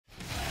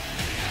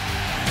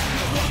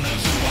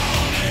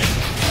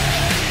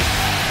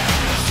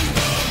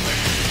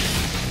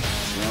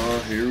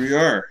we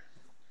are.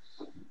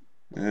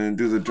 And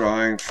do the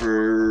drawing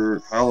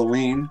for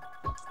Halloween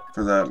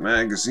for that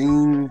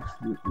magazine,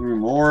 Rue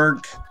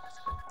Morgue.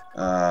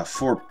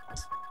 Four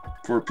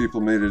people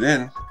made it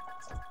in.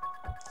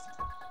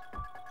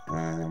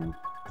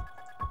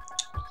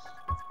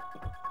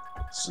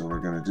 So we're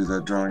gonna do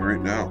that drawing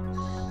right now.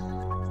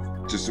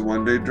 Just a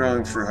one-day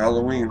drawing for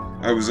Halloween.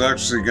 I was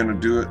actually gonna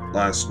do it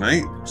last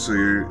night, so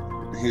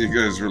you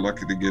guys were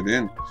lucky to get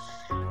in.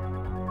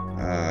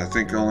 I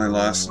think only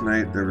last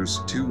night there was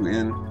 2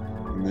 in,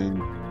 and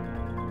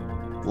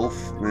then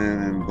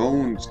Wolfman and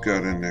Bones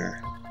got in there.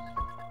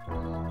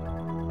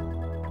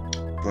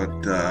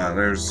 But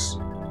there's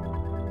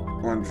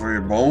one for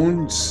your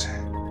Bones.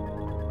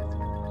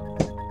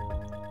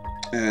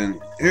 And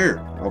here,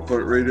 I'll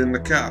put it right in the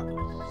cap.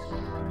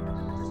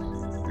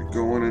 You're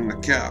going in the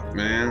cap,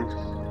 man.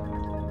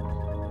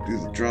 Do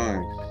the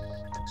drawing.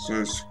 So I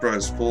was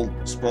surprised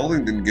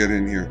Spalding didn't get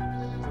in here.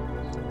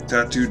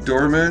 Tattooed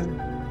Doorman.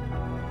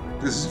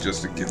 This is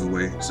just a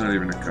giveaway. It's not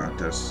even a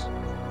contest.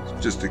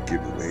 It's just a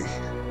giveaway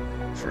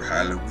for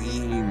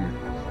Halloween.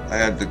 I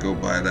had to go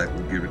buy that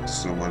and give it to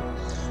someone.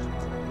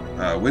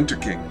 Winter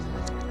King.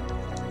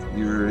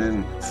 You're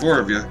in, 4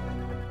 of you.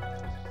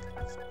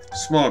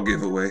 Small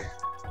giveaway.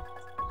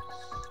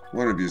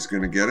 One of you is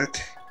going to get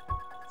it.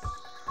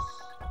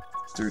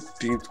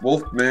 13th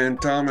Wolfman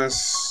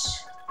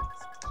Thomas.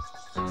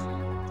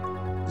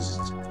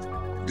 Just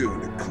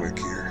doing it quick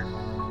here.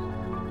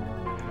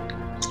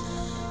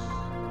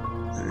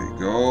 There you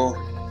go.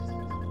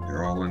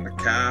 You're all in the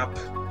cap.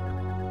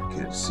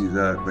 Can't see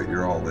that, but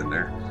you're all in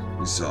there.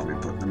 You saw me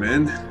put them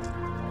in.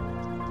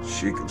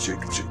 Shake them, shake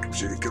them, shake them,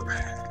 shake them.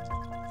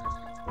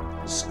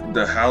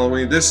 The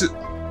Halloween.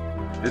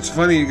 It's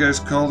funny you guys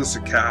call this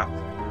a cap.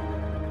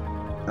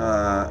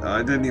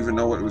 I didn't even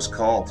know what it was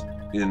called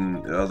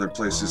in other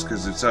places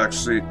because it's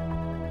actually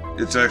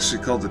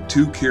called the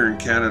toque here in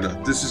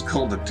Canada. This is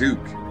called a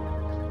toque.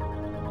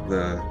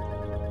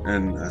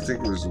 And I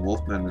think it was the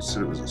Wolfman that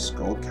said it was a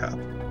skull cap.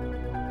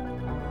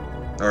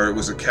 Or it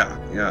was a cap,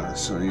 yeah.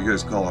 So you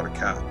guys call it a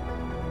cap.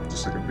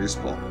 Just like a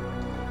baseball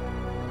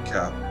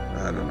cap.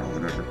 I don't know,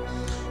 whatever.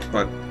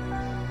 But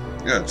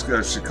yeah, it's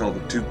actually called a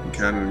toque in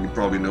Canada, and you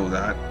probably know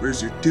that.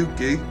 Where's your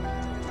toque, eh?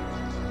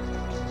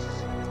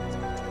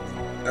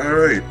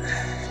 Alright.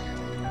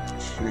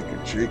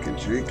 Shaking, shaking,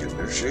 shaking.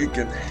 They're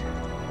shaking.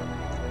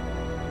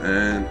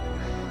 And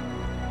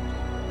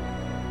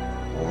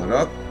pull it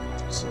up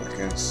so I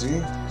can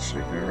see. Shake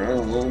it around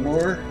a little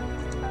more.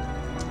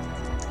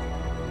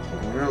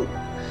 Pull it out.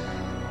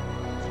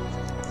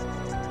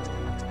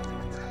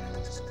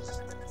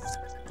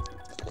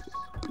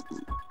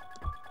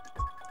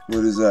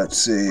 What does that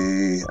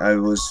say? I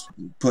was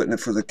putting it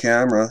for the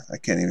camera. I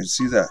can't even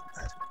see that.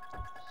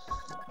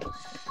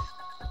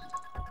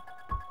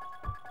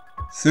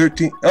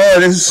 13. Oh,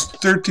 it is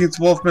 13th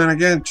Wolfman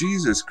again.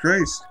 Jesus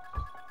Christ.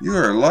 You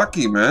are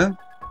lucky, man.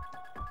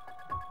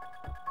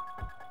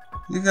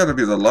 You gotta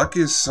be the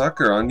luckiest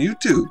sucker on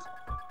YouTube.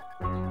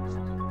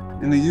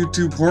 In the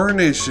YouTube Horror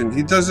Nation.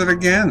 He does it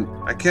again.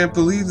 I can't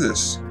believe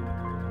this.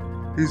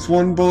 He's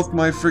won both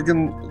my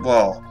friggin'...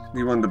 Well,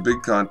 he won the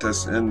big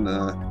contest and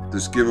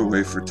this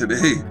giveaway for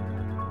today.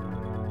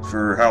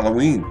 For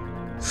Halloween.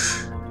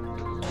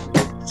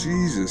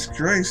 Jesus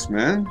Christ,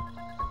 man.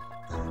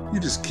 You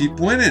just keep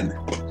winning.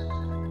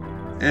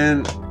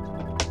 And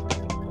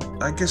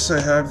I guess I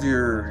have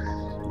your...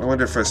 I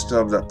wonder if I still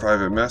have that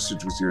private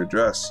message with your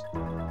address.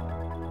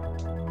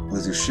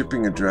 With your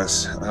shipping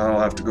address. I'll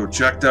have to go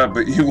check that,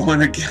 but you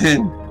won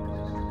again.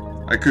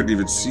 I couldn't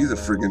even see the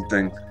friggin'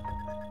 thing.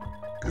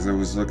 Because I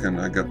was looking,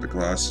 I got the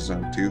glasses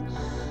on too.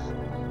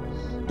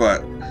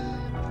 But,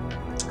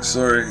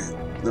 sorry,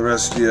 the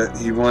rest of you,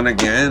 he won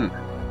again.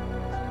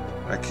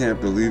 I can't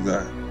believe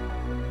that.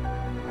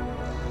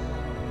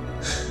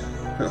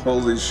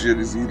 Holy shit,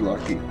 is he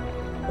lucky.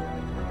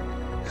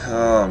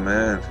 Oh,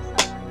 man.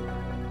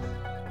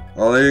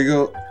 Oh, there you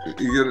go.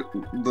 You get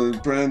the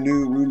brand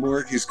new Rue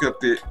Morgue.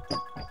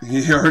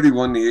 He already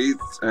won the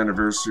 8th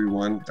anniversary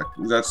one.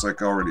 That's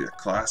like already a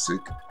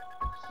classic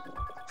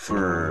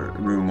for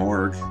Rue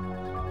Morgue.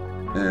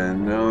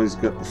 And now he's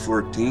got the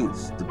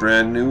 14th, the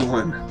brand new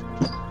one.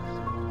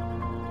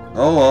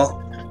 Oh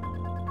well.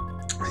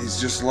 He's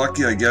just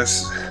lucky, I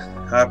guess.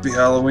 Happy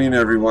Halloween,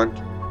 everyone.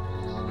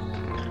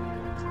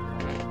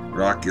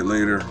 Rock you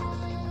later.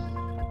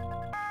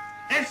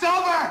 It's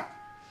over!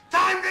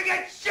 Time to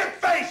get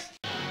shit-faced!